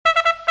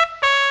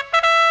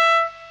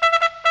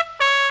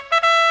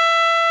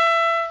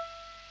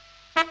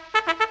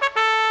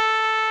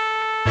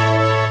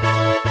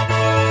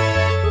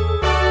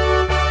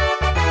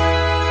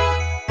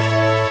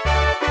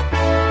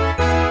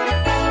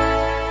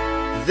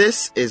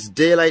This is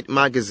Daylight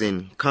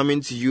Magazine,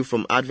 coming to you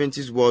from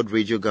Adventist World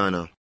Radio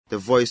Ghana, the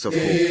voice of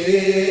hope.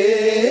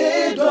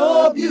 AWR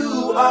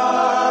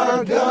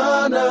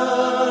Ghana,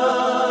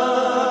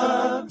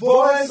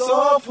 voice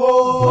of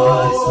hope.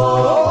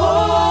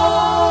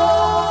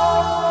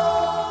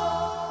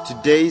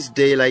 Today's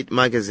Daylight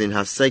Magazine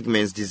has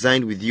segments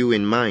designed with you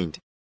in mind.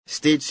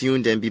 Stay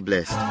tuned and be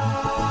blessed.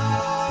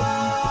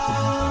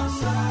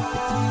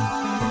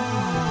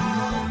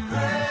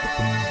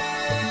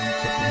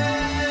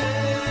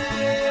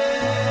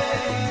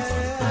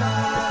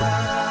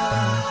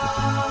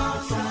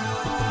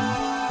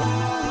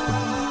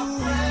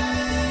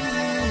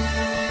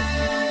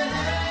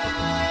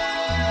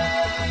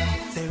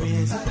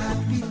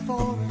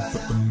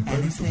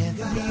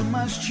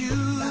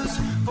 Choose,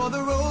 for the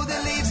road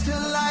that leads to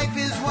life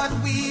is what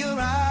we are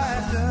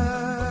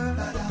after.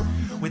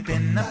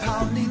 Within the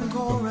pounding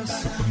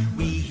chorus,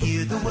 we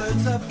hear the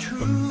words of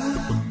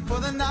truth, for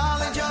the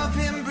knowledge of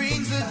Him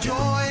brings the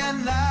joy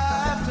and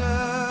laughter.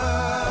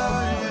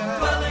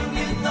 Dwelling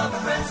in the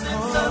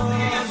presence of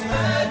His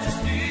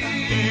majesty,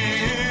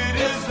 it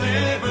is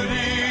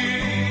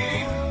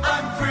liberty.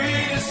 I'm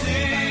free to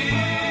see.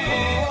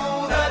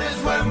 Oh, that is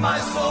where my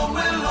soul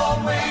will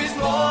always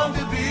long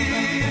to be.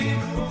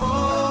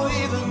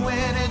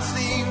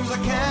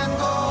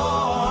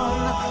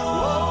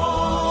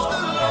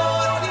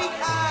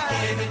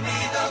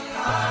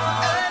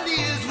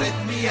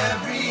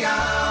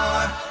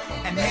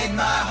 Made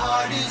my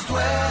heart His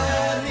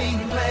dwelling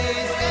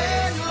place.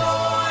 And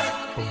Lord,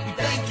 we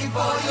thank You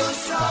for Your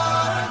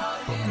Son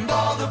and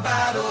all the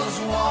battles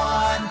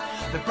won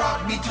that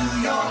brought me to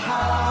Your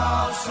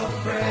house of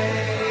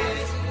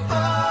praise.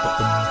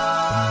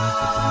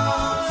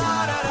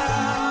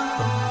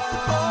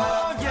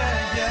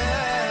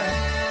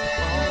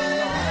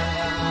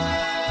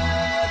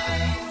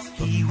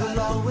 He will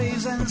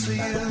always answer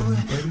you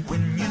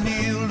when you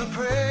kneel to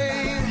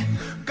pray.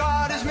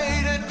 God has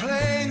made it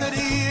plain that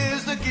He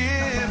is the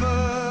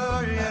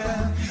giver,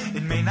 yeah.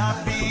 It may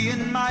not be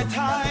in my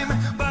time,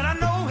 but I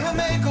know He'll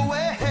make a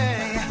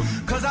way,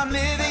 'cause I'm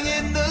living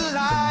in the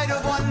light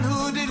of One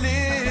who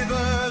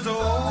delivers.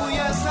 Oh,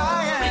 yes,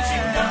 I am.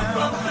 Reaching down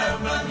from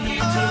heaven, He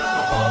took a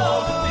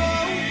hold of me.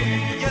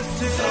 Yes,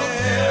 He so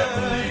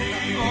carefully.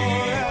 Oh,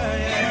 yeah,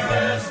 yeah. He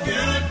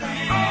rescued me.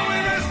 Oh, He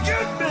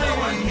rescued me. No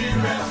one He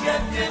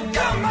rescued.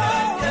 Come on.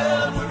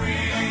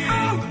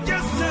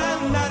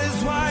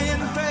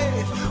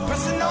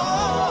 Pressing on,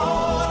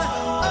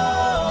 oh,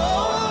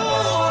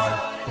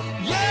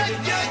 yeah,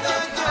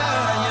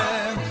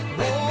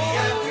 with me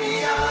every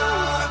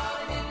hour,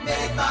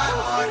 made my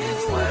heart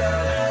His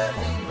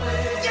dwelling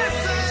place. Yes,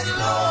 and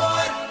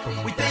Lord,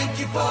 we thank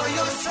You for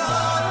Your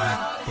Son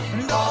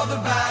and all the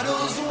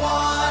battles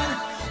won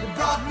that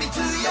brought me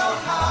to Your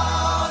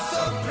house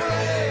of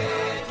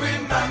praise. We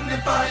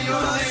magnify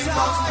Your name,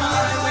 Most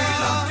High, we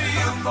look to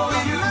You for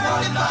You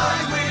one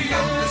night. We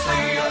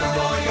endlessly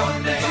adore Your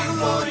name,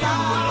 for You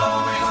will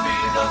always be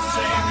the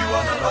same. You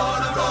are the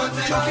Lord of lords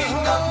and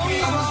King of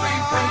kings. We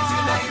praise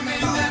Your name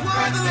in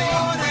everything.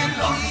 We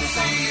long to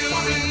see You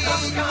in the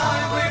sky.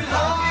 We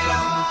love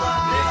You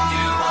and lift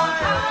You on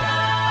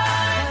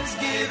high. He's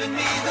given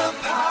me the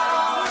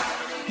power.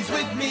 He's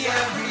with me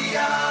every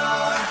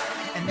hour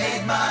and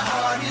made my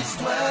heart His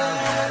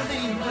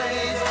dwelling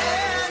place.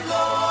 And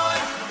Lord,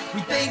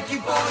 we thank You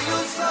for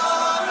Your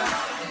Son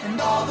and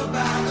all the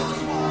battles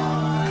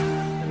won.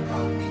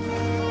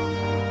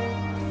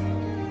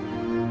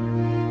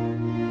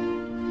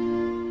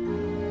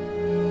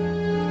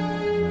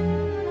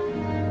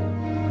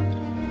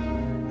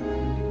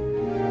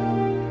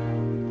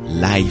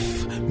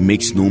 Life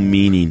makes no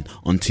meaning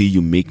until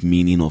you make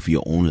meaning of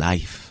your own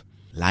life.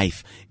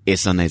 Life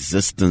is an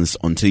existence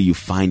until you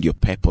find your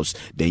purpose,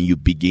 then you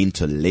begin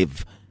to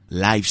live.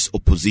 Life's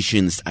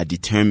oppositions are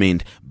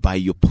determined by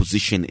your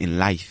position in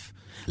life.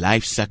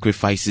 Life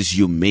sacrifices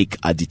you make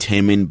are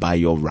determined by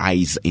your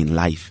rise in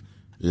life.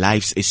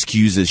 Life's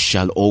excuses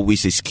shall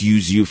always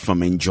excuse you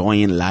from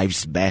enjoying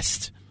life's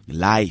best.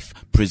 Life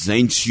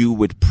presents you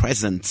with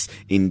presents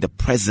in the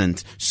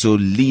present, so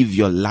live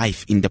your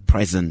life in the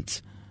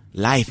present.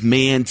 Life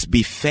mayn't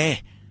be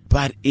fair,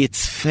 but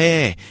it's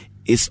fair.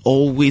 It's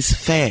always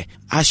fair.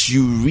 As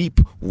you reap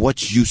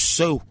what you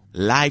sow,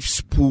 life's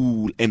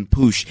pull and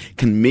push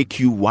can make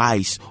you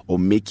wise or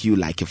make you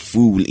like a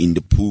fool in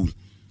the pool.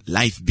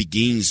 Life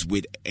begins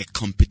with a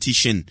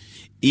competition.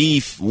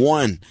 If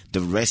one,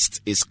 the rest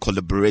is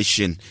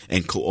collaboration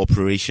and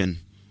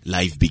cooperation.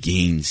 Life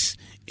begins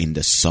in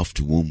the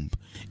soft womb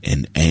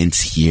and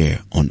ends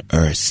here on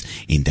earth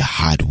in the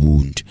hard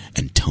wound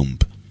and tomb.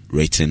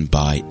 Written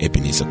by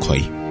Ebenezer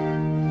Coy.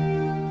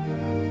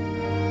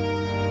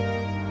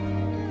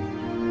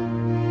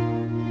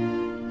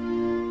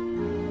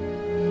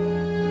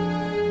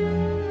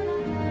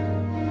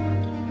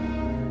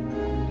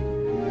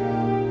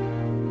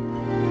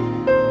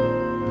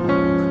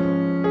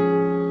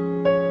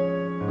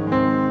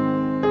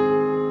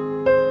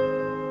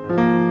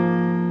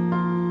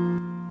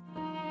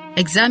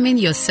 Examine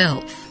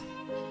yourself.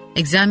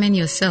 Examine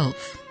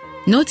yourself.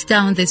 Note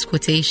down this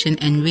quotation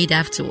and read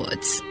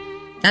afterwards.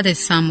 That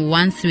is Psalm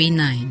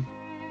 139.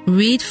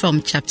 Read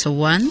from chapter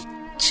 1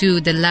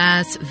 to the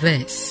last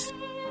verse.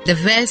 The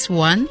verse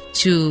 1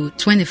 to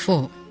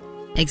 24.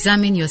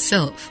 Examine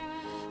yourself.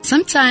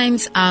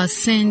 Sometimes our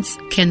sins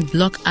can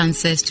block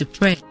answers to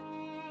prayer.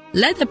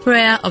 Let the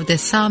prayer of the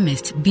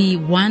psalmist be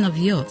one of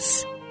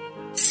yours.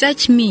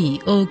 Search me,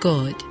 O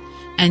God,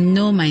 and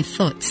know my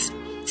thoughts.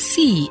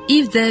 See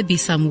if there be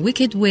some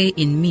wicked way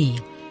in me.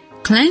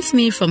 Cleanse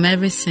me from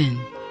every sin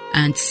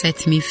and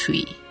set me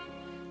free.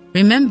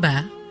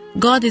 Remember,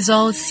 God is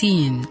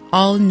all-seeing,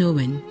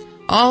 all-knowing,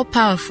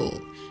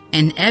 all-powerful,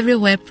 and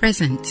everywhere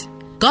present.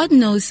 God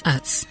knows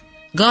us.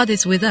 God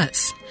is with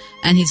us,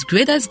 and His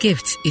greatest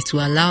gift is to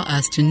allow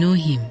us to know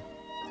Him.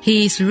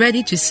 He is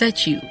ready to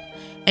search you.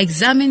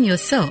 Examine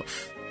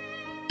yourself.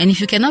 And if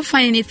you cannot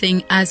find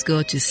anything, ask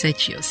God to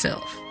search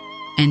yourself.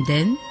 And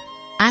then,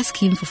 ask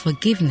Him for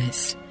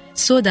forgiveness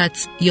so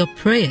that your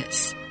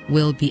prayers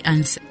will be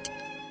answered.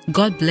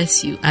 God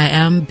bless you. I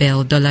am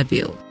Belle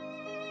Dollarbill.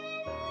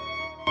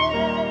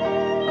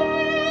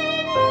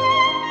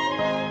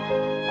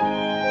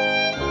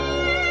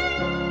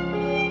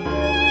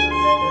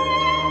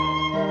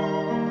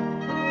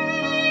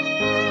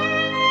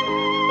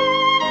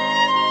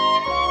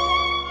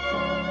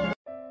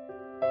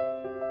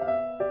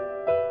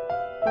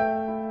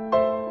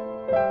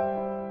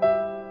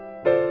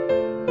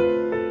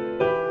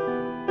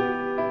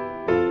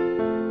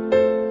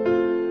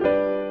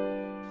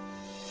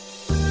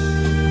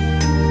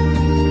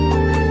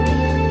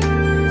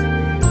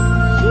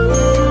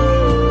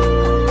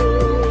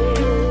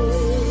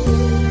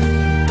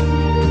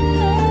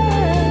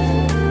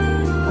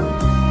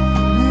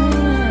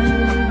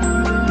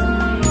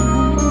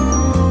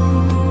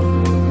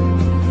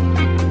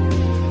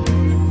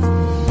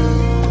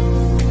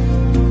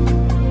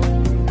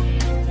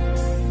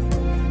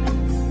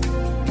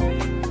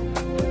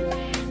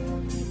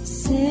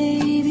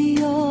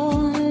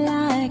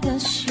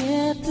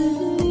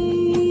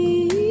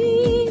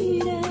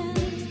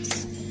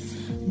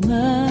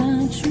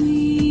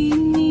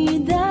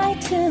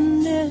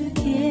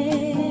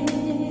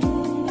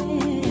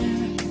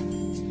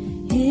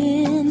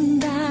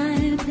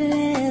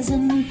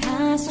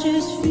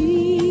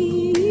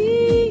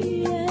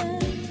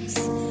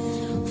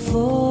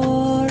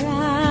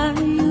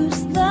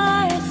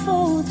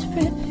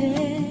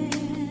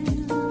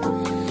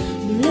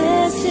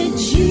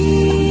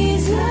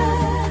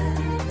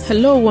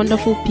 Hello,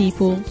 wonderful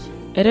people.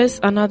 It is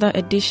another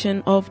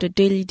edition of the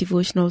Daily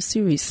Devotional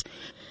Series.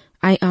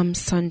 I am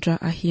Sandra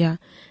Ahia,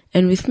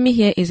 and with me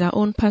here is our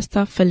own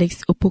Pastor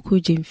Felix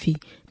Opoku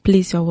Jemfi.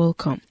 Please, you're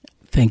welcome.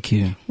 Thank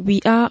you.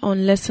 We are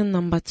on lesson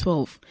number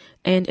 12,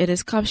 and it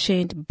is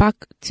captioned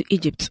Back to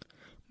Egypt.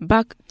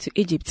 Back to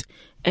Egypt.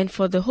 And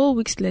for the whole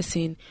week's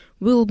lesson,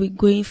 we will be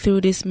going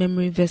through these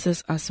memory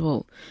verses as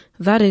well.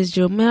 That is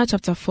Jeremiah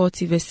chapter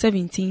 40, verse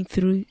 17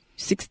 through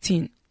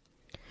 16.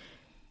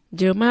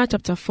 Jeremiah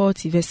chapter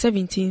 40, verse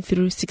 17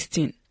 through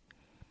 16.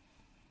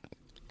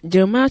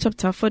 Jeremiah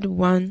chapter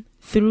 41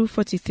 through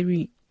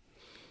 43.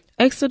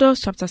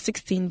 Exodus chapter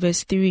 16,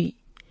 verse 3.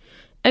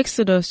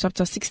 Exodus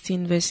chapter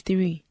 16, verse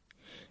 3.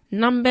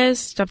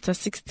 Numbers chapter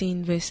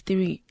 16, verse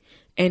 3.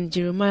 And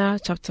Jeremiah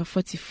chapter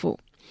 44.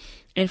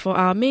 And for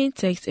our main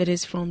text, it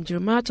is from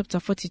Jeremiah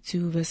chapter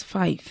 42, verse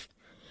 5.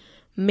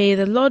 May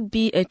the Lord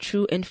be a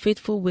true and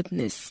faithful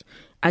witness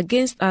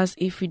against us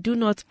if we do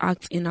not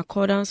act in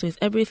accordance with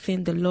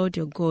everything the Lord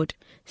your God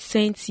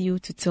sent you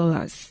to tell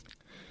us.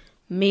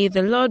 May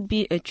the Lord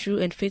be a true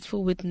and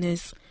faithful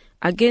witness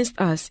against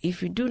us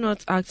if we do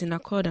not act in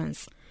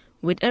accordance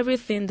with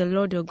everything the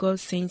Lord your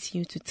God sent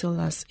you to tell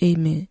us.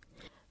 Amen.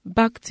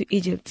 Back to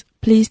Egypt.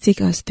 Please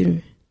take us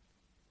through.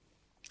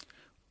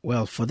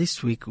 Well, for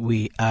this week,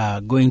 we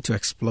are going to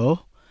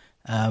explore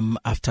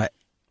after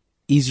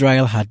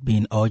Israel had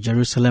been, or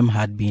Jerusalem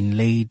had been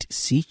laid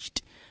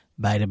sieged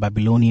by the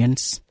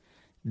Babylonians.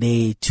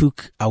 They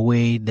took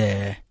away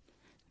the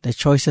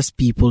choicest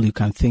people you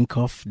can think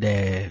of,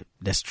 the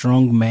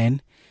strong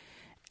men,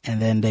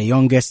 and then the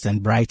youngest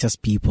and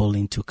brightest people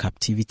into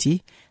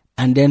captivity,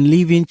 and then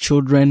leaving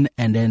children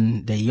and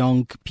then the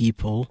young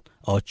people,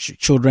 or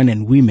children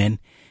and women,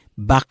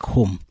 back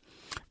home.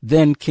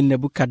 Then King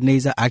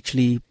Nebuchadnezzar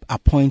actually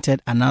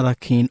appointed another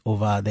king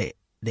over the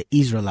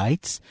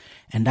Israelites,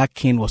 and that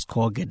king was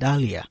called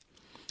Gedaliah.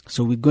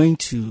 So we're going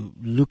to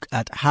look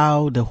at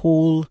how the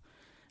whole,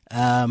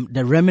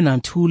 the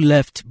remnant who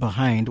left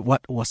behind,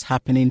 what was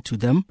happening to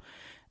them,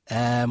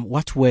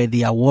 what were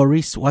their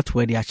worries, what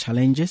were their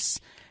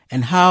challenges,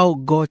 and how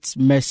God's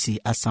mercy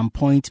at some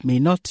point may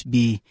not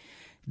be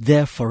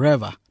there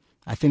forever.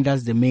 I think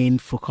that's the main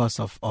focus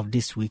of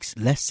this week's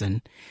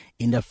lesson,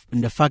 in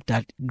the fact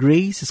that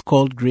grace is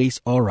called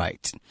grace, all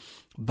right,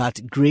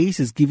 but grace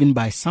is given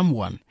by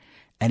someone.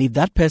 And if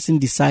that person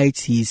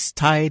decides he's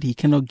tired, he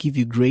cannot give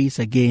you grace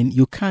again,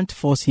 you can't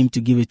force him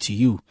to give it to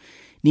you.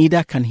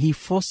 Neither can he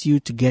force you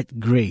to get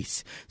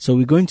grace. So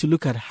we're going to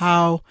look at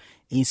how,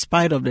 in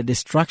spite of the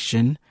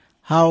destruction,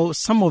 how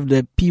some of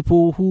the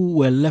people who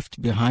were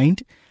left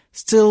behind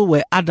still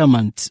were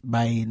adamant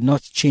by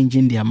not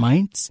changing their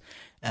minds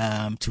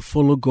to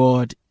follow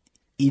God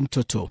in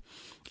toto.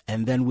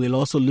 And then we'll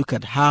also look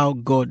at how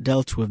God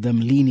dealt with them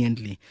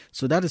leniently.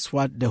 So that is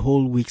what the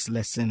whole week's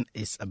lesson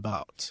is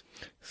about.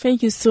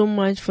 Thank you so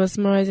much for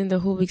summarizing the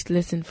whole week's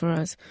lesson for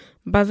us.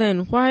 But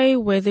then, why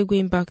were they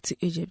going back to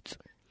Egypt?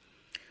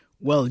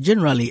 Well,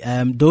 generally,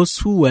 those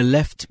who were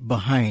left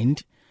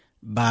behind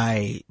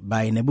by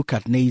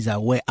Nebuchadnezzar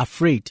were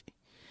afraid.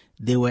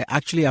 They were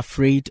actually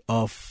afraid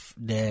of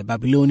the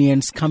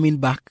Babylonians coming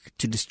back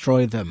to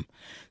destroy them.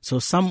 So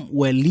some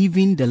were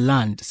leaving the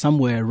land, some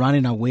were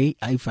running away,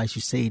 if I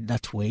should say it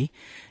that way.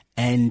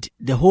 And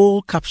the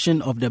whole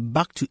caption of the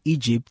back to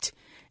Egypt,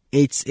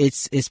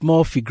 it's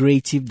more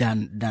figurative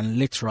than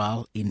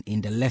literal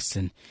in the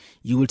lesson.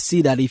 You would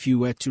see that if you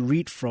were to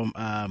read from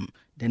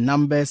the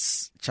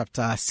Numbers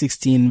chapter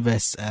 16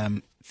 verse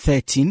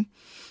 13,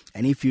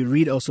 and if you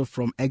read also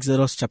from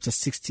Exodus chapter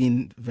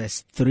 16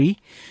 verse 3,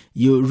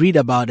 you read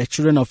about the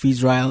children of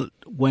Israel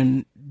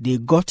when they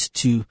got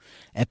to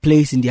a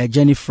place in their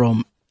journey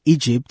from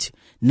Egypt,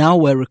 now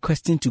we're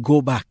requesting to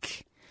go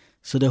back.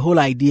 So the whole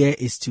idea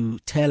is to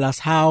tell us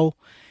how,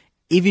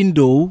 even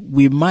though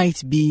we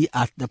might be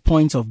at the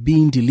point of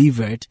being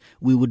delivered,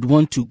 we would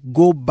want to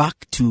go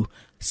back to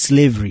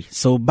slavery.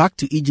 So back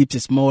to Egypt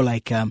is more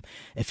like a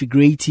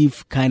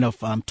figurative kind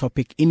of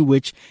topic in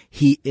which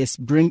he is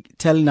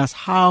telling us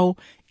how,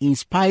 in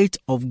spite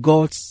of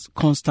God's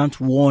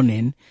constant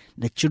warning,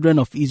 the children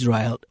of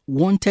Israel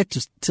wanted to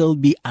still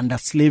be under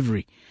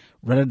slavery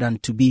rather than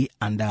to be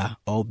under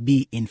or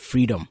be in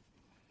freedom.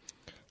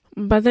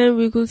 But then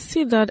we could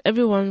see that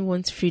everyone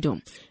wants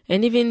freedom.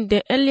 And even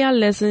the earlier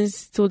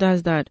lessons told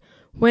us that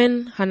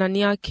when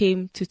Hananiah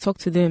came to talk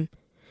to them,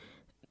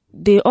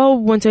 they all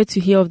wanted to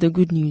hear of the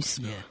good news.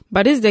 Yeah.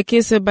 But it's the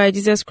case whereby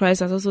Jesus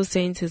Christ has also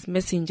sent his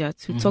messenger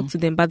to talk to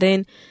them. But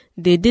then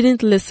they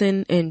didn't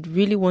listen and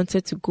really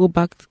wanted to go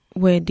back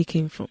where they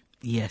came from.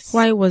 Yes.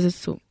 Why was it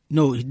so?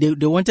 No,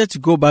 they wanted to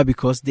go back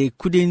because they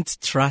couldn't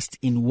trust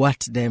in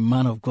what the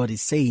man of God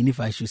is saying,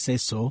 if I should say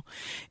so.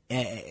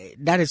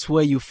 That is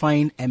where you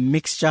find a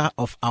mixture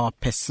of our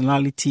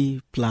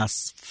personality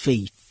plus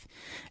faith.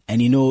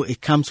 And,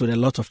 it comes with a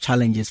lot of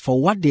challenges. For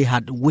what they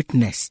had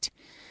witnessed,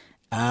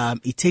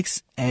 it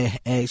takes,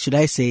 should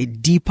I say,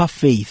 deeper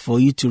faith for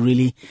you to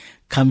really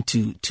come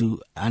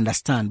to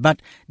understand.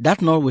 But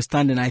that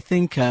notwithstanding, I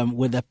think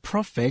with the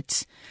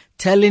prophets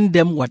telling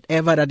them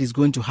whatever that is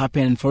going to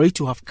happen, and for it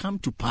to have come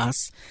to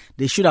pass,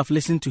 they should have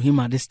listened to him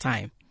at this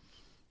time,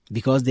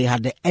 because they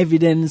had the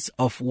evidence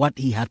of what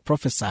he had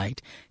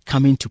prophesied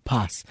coming to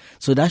pass.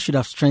 So that should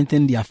have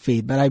strengthened their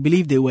faith. But I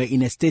believe they were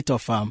in a state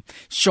of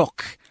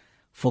shock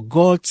for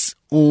God's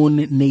own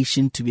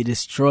nation to be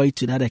destroyed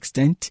to that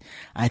extent.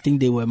 I think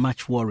they were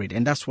much worried,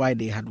 and that's why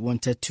they had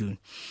wanted to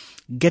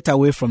get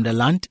away from the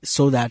land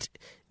so that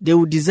they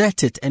would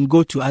desert it and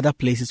go to other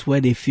places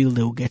where they feel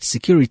they will get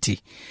security.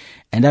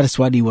 And that is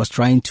what he was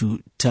trying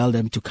to tell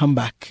them, to come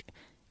back.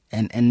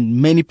 And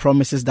many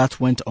promises that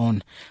went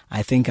on.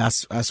 I think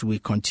as we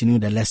continue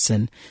the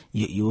lesson,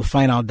 you will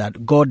find out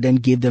that God then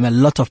gave them a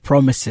lot of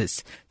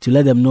promises to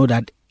let them know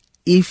that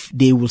if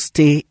they will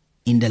stay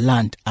in the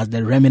land as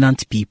the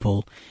remnant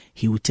people,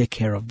 he will take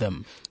care of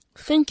them.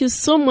 Thank you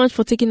so much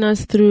for taking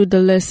us through the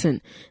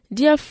lesson.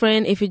 Dear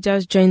friend, if you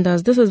just joined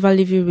us, this is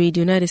Valley View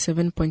Radio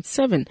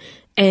 97.7,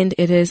 and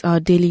it is our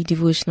daily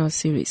devotional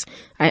series.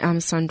 I am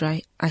Sandra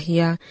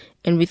Ahia,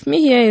 and with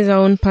me here is our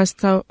own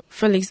Pastor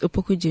Felix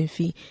Opoku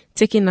Jemfi,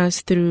 taking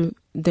us through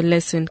the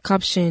lesson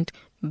captioned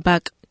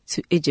Back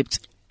to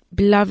Egypt.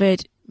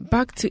 Beloved,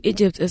 back to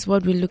Egypt is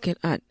what we're looking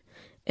at.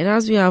 And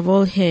as we have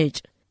all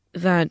heard,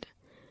 that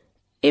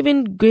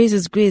even grace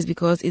is grace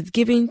because it's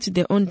given to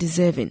the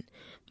undeserving,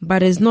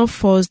 but it's not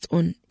forced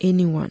on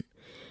anyone.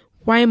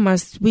 Why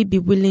must we be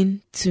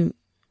willing to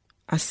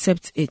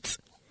accept it?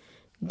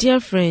 Dear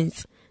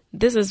friends,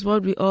 this is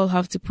what we all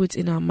have to put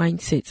in our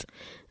mindset,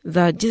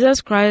 that Jesus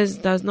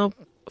Christ does not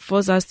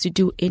force us to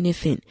do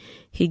anything.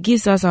 He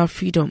gives us our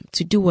freedom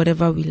to do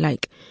whatever we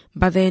like.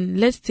 But then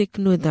let's take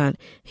note that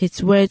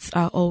his words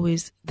are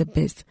always the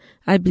best.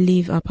 I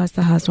believe our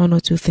pastor has one or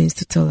two things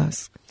to tell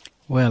us.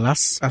 Well,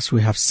 as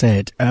we have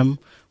said,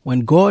 when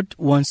God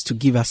wants to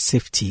give us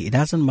safety, it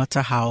doesn't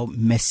matter how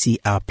messy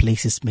our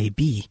places may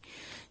be.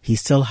 He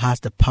still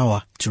has the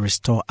power to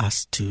restore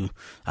us to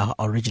our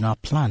original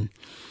plan.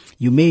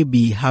 You may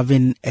be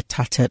having a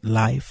tattered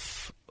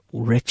life,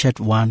 wretched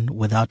one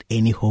without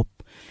any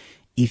hope.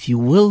 If you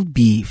will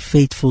be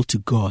faithful to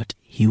God,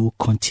 he will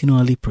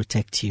continually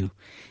protect you.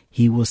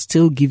 He will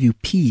still give you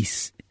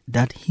peace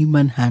that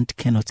human hand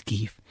cannot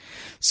give.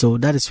 So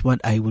that is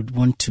what I would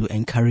want to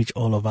encourage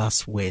all of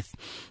us with.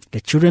 The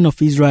children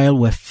of Israel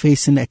were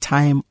facing a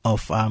time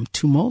of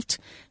tumult,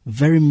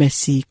 very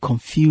messy,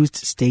 confused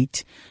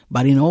state.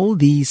 But in all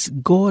these,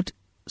 God's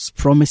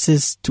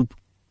promises to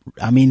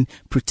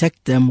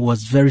protect them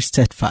was very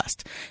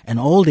steadfast. And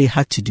all they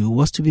had to do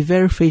was to be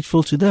very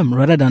faithful to them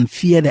rather than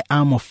fear the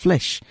arm of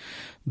flesh.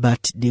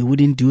 But they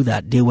wouldn't do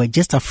that. They were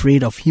just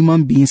afraid of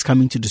human beings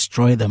coming to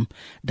destroy them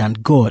than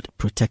God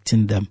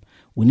protecting them.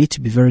 we need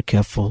to be very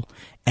careful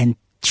and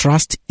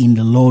trust in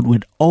the Lord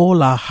with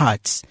all our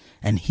hearts,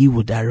 and He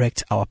will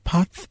direct our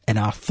path and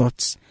our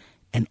thoughts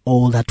and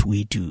all that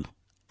we do.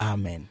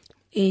 Amen.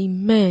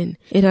 Amen.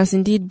 It has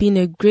indeed been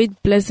a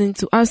great blessing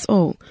to us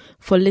all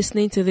for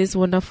listening to this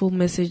wonderful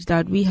message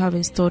that we have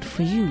in store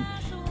for you.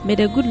 May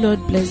the good Lord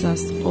bless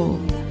us all.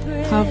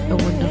 Have a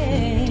wonderful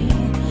day.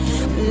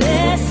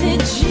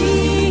 Blessed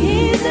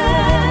Jesus,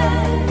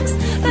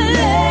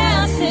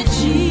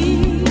 blessed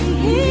Jesus,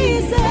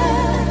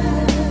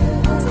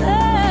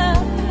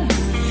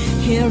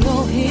 hear,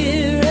 oh,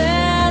 hear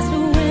us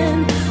when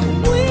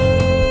we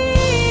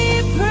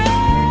pray.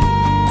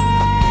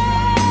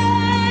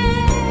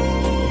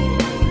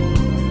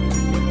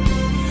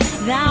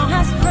 Thou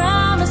hast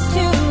promised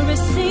to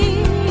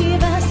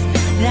receive us,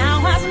 thou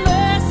hast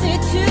mercy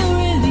to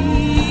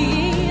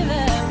relieve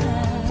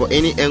us. For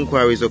any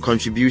enquiries or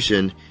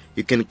contribution,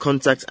 you can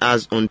contact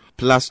us on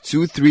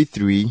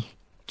 +233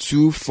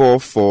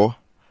 244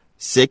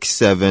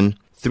 67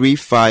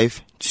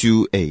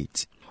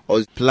 3528 or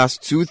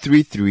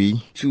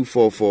 +233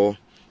 244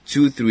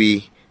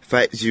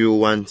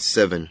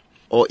 235017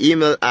 or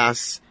email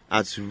us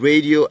at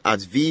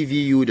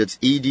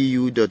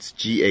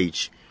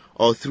radio@vvu.edu.gh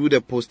or through the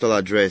postal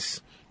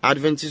address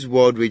Adventist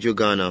World Radio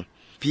Ghana,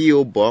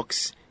 P.O.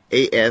 Box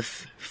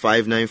AF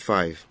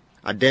 595,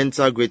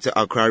 Adenta, Greater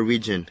Accra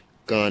Region,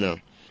 Ghana.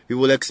 We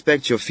will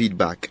expect your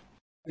feedback.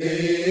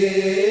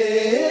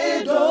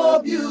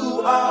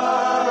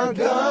 AWR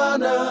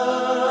Ghana,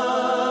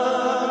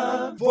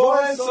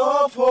 Voice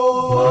of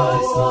Hope.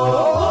 Voice of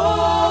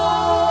Hope.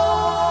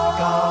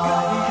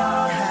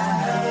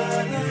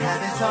 God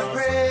inhabits our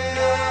praise.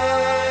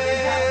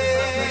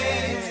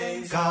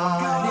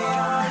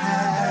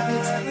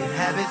 God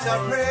inhabits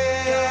our praise.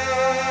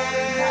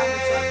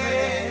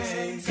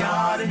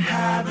 God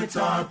inhabits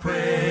our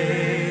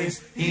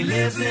praise. He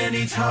lives in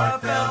each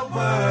heartfelt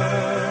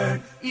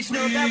word. Each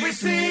note that we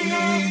sing,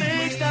 all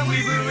things that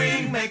we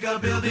bring, make a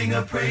building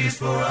of praise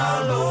for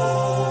our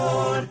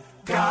Lord.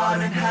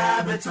 God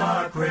inhabits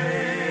our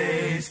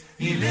praise.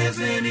 He lives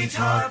in each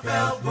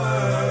heartfelt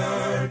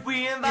word.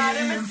 We invite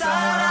Him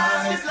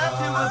inside, His love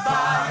to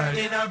abide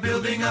in our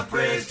building of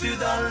praise to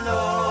the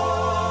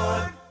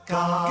Lord.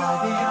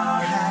 God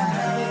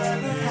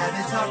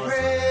inhabits our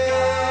praise.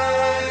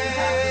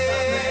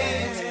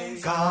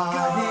 God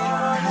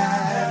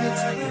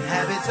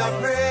inhabits our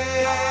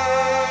praise.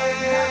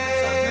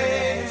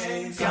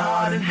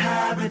 God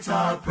inhabits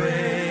our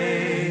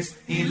praise.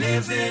 He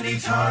lives in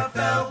each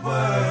heartfelt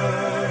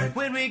word.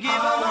 When we give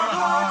our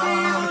heart, He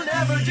will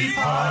never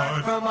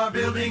depart from our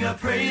building of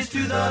praise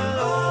to the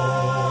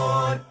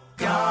Lord.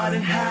 God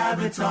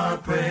inhabits our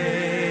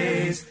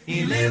praise.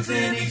 He lives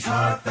in each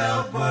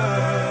heartfelt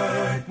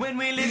word. When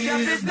we lift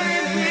up His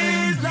name,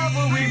 His love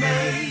will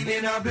remain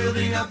in our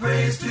building of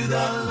praise to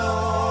the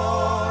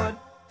Lord.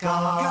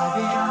 God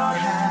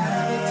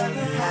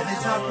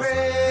inhabits our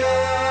praise.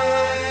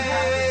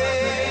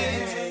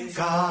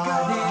 God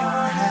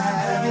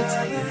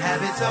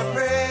inhabits our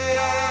praise.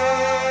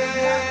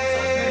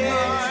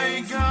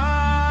 My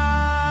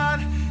God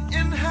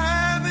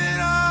inhabit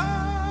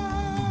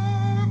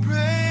our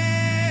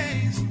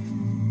praise.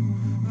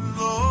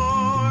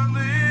 Lord,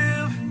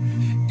 live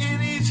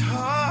in each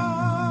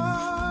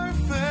heartfelt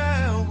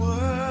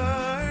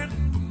word.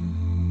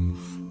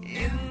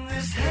 In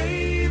this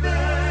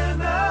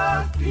haven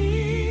of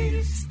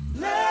peace,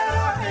 let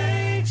our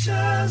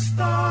anxious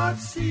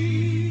thoughts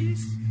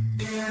cease.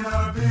 In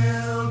our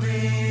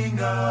building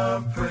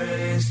of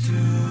praise to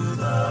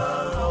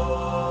the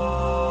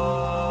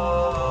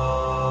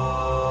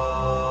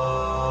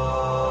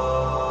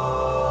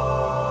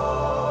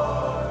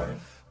Lord.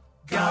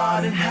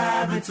 God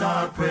inhabits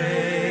our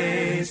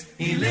praise.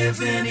 He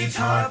lives in each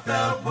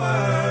heartfelt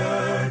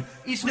word.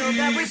 Each note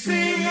that we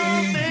sing,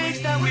 all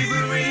things that we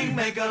bring,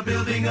 make a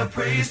building of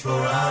praise for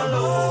our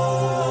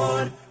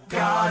Lord.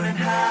 God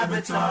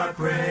inhabits our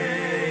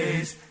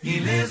praise. He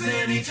lives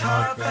in each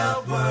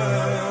heartfelt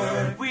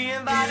word. We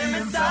invite Him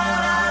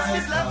inside,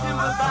 His love to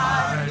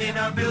abide in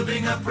our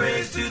building of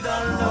praise to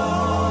the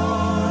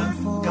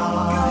Lord.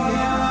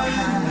 God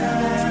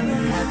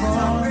inhabits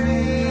our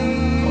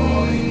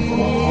praise.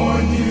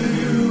 For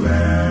you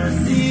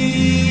and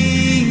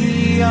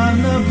see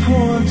on the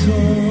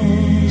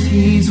portals,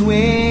 He's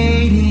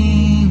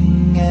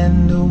waiting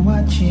and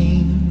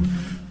watching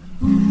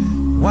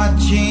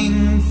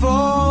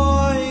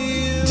for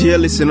you. Dear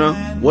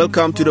listener,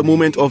 welcome to the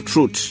Moment of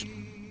Truth.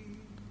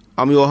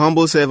 I'm your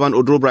humble servant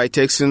Odrobrai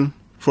Texan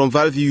from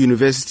Valview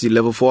University,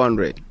 level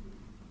 400.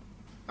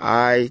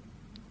 I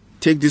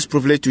take this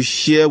privilege to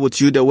share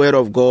with you the Word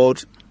of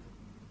God,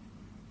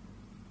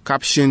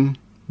 caption,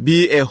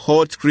 Be a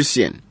Hot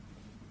Christian.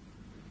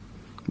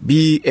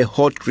 Be a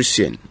hot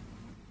Christian.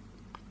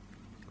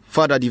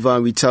 Father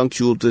Divine, we thank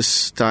you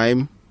this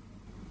time.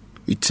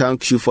 We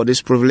thank you for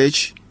this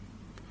privilege.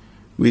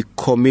 We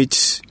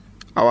commit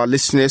our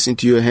listeners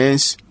into your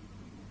hands.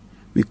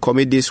 We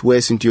commit these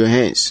words into your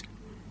hands.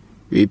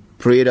 We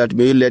pray that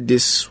may you let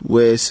these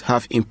words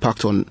have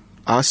impact on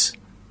us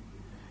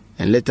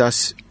and let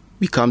us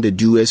become the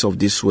doers of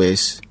these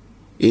words.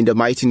 In the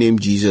mighty name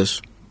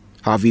Jesus,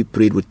 have we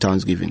prayed with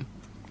thanksgiving.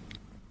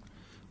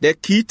 The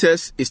key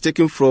text is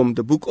taken from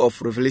the book of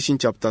Revelation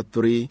chapter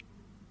 3,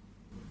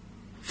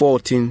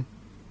 14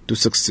 to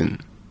 16.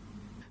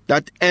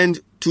 That and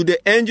to the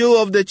angel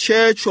of the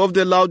church of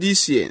the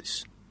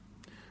Laodiceans,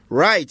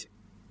 write,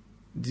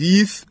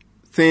 these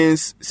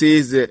things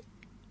says the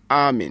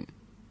Amen,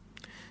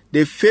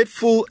 the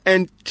faithful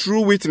and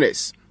true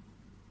witness,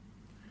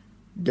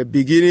 the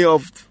beginning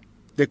of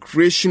the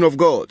creation of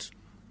God.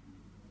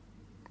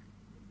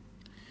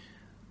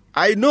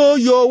 I know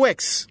your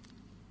works,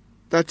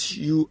 that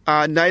you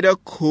are neither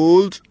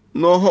cold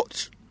nor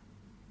hot.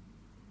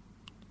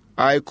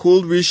 I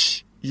could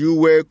wish you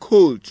were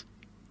cold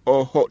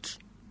or hot.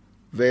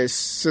 Verse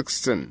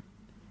 16.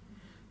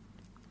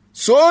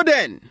 So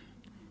then,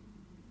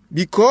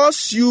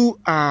 because you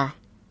are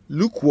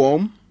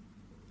lukewarm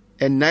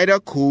and neither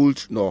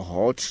cold nor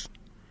hot,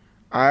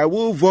 I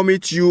will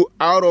vomit you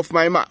out of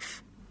my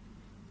mouth.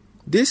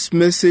 This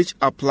message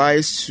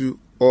applies to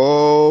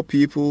all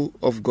people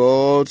of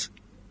God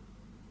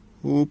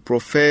who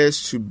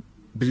profess to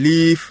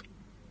believe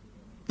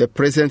the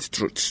present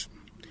truth,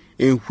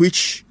 in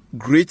which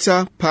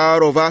greater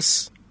part of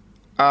us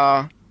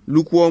are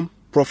lukewarm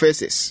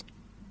professors.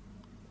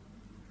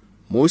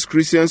 Most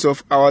Christians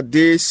of our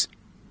days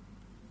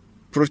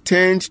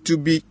pretend to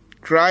be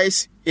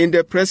Christ in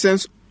the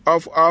presence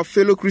of our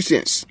fellow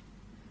Christians,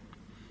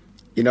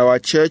 in our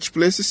church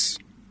places,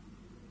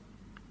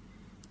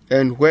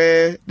 and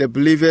where the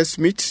believers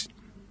meet.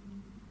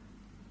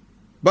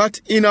 But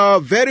in our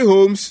very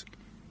homes,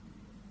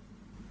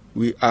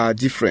 we are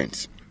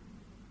different.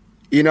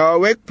 In our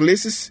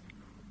workplaces,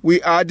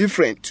 we are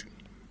different.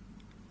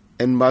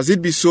 And must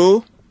it be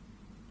so?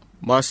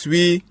 Must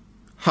we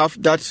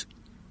have that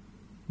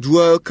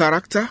dual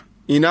character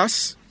in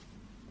us?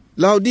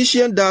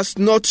 Laodicean does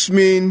not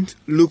mean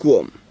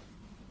lukewarm,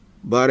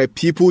 but a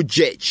people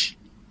judge.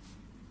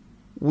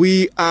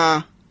 We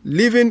are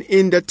living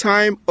in the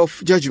time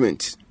of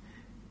judgment,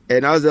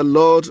 and as the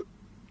Lord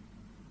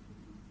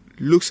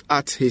looks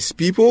at his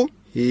people,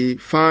 he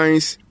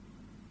finds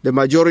the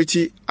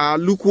majority are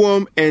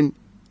lukewarm, and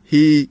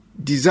he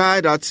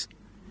desires that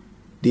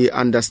they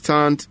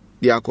understand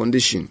their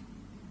condition.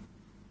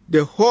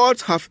 The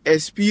hot have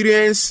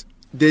experienced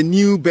the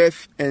new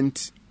birth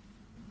and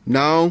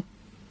now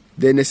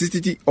the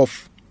necessity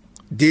of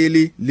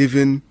daily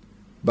living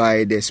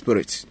by the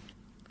Spirit.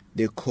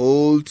 The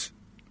cold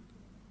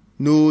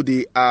know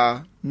they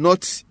are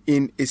not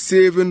in a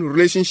saving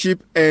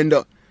relationship and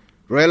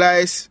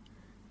realize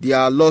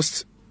their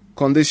lost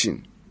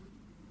condition.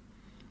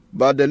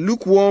 But the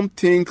lukewarm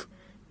think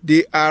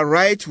they are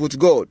right with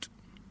God,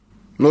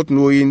 not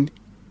knowing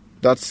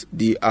that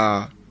they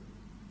are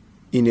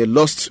in a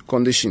lost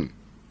condition.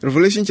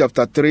 Revelation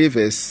chapter 3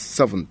 verse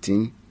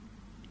 17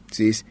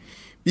 says,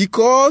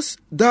 because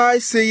thou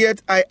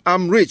sayest, I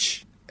am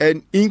rich,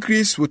 and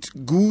increase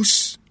with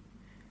goods,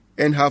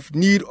 and have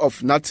need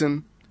of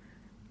nothing,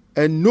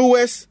 and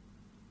knowest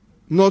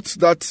not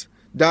that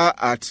thou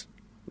art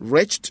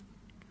wretched,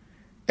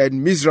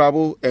 and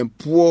miserable, and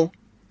poor,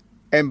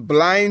 and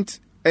blind,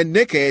 and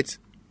naked,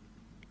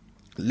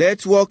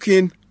 let's walk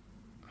in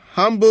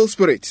humble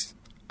spirit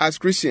as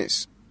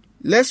Christians.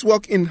 Let's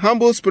walk in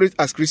humble spirit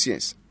as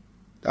Christians.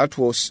 That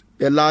was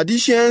the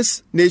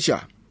Laodiceans'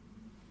 nature.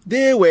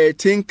 They were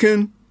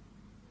thinking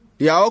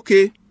they are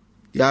okay,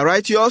 they are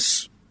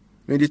righteous.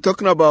 When they're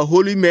talking about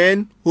holy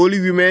men, holy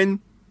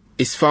women,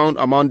 is found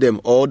among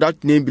them, or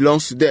that name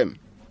belongs to them.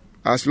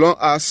 As long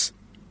as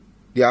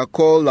they are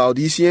called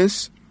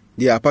Laodiceans,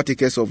 they are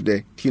partakers of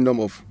the kingdom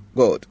of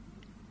God.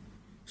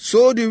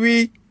 So do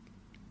we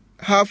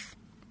have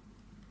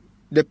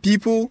the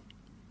people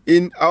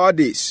in our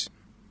days.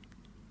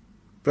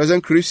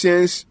 Present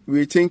Christians,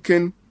 we're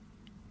thinking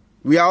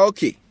we are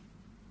okay.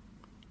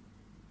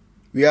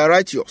 We are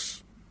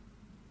righteous.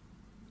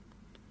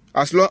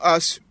 As long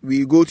as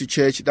we go to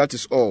church, that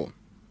is all.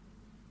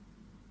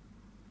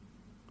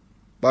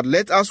 But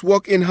let us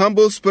walk in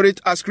humble spirit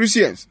as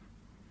Christians.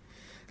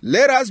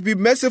 Let us be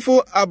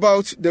merciful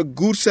about the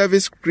good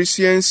service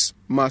Christians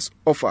must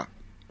offer.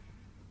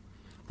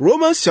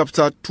 Romans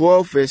chapter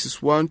 12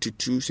 verses 1 to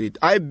 2 said,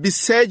 I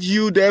beseech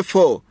you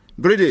therefore,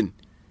 brethren,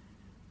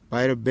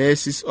 by the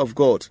mercies of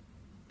God,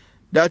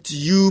 that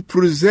you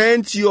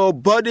present your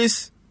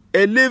bodies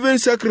a living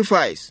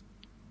sacrifice,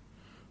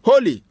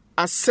 holy,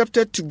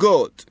 accepted to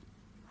God,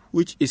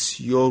 which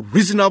is your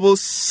reasonable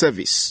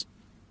service.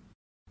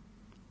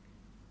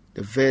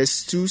 The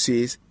verse 2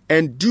 says,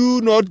 and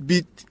do not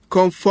be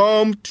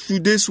conformed to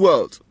this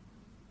world,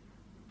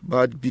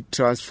 but be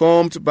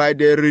transformed by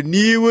the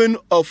renewing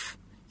of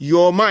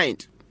your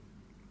mind,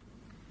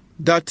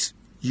 that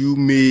you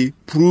may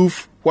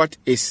prove what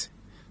is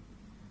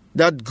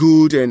that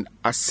good and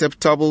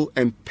acceptable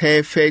and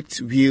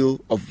perfect will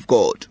of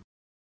God.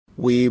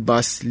 We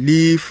must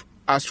live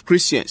as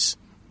Christians.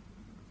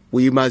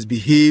 We must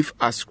behave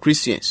as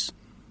Christians.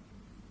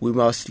 We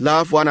must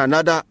love one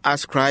another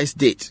as Christ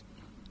did.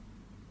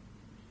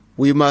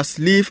 We must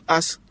live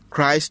as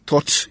Christ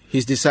taught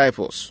his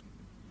disciples,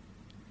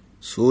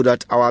 so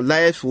that our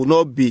lives will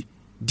not be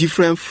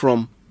different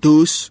from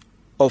those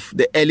of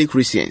the early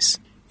Christians.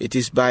 It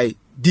is by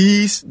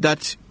these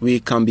that we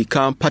can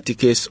become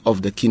partakers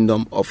of the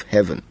kingdom of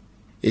heaven.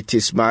 It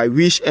is my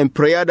wish and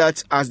prayer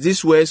that as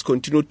these words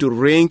continue to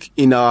ring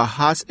in our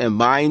hearts and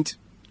minds,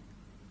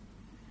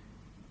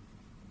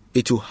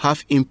 it will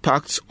have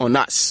impact on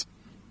us.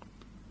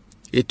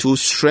 It will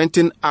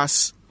strengthen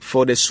us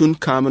for the soon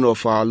coming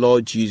of our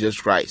Lord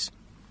Jesus Christ.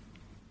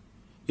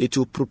 It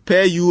will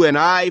prepare you and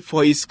I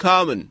for his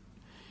coming.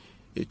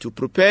 It will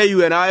prepare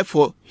you and I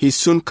for his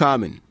soon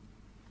coming.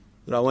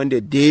 That when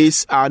the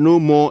days are no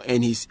more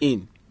and he's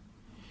in.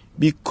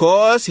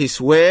 Because his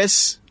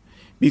words,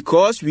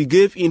 because we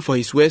gave in for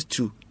his words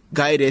to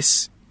guide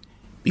us,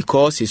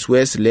 because his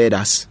words led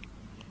us,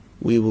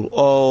 we will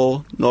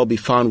all not be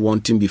found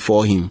wanting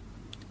before him.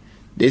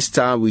 This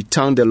time we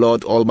thank the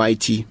Lord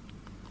Almighty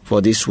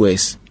for these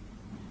words.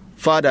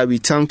 Father, we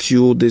thank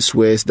you these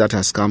words that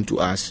has come to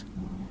us.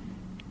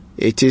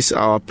 It is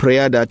our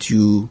prayer that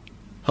you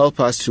help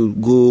us to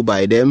go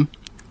by them,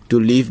 to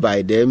live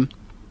by them,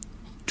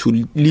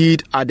 to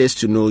lead others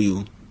to know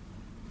you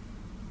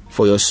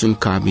for your soon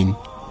coming.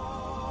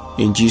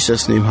 In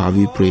Jesus' name have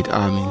we prayed.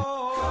 Amen.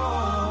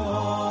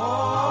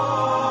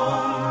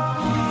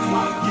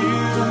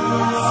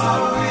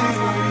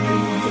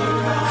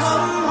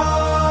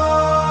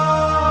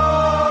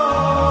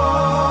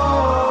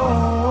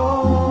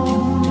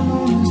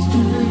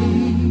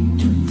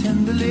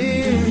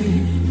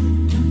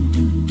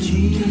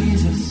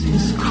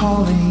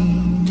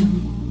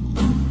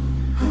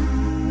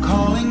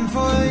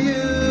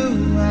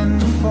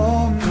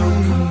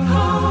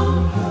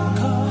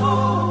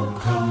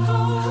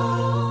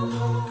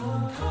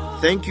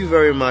 Thank you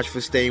very much for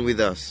staying with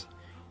us.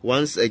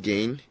 Once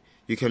again,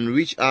 you can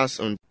reach us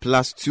on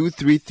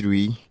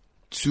 +233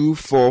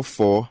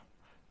 244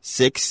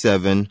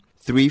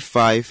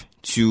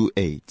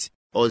 673528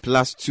 or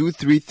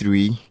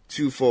 +233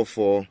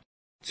 244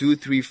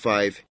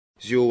 235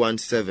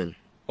 017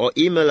 or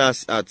email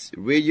us at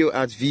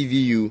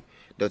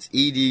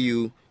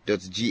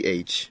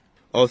radio@vvu.edu.gh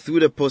or through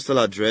the postal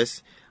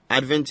address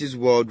Adventist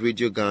World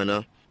Radio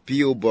Ghana,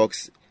 P.O.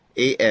 Box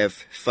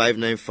AF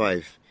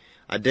 595.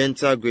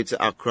 Adenta, Greater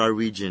Accra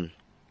Region,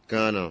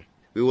 Ghana.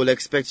 We will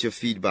expect your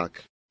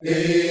feedback. AWR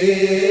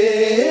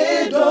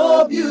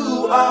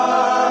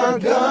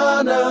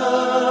Ghana,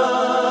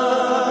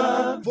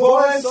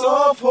 Voice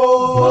of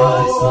Hope.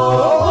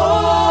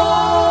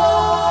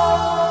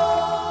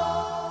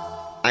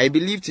 I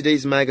believe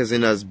today's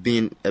magazine has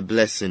been a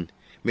blessing.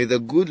 May the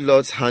good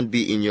Lord's hand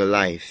be in your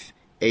life.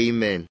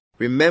 Amen.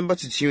 Remember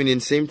to tune in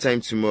same time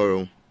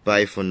tomorrow.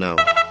 Bye for now.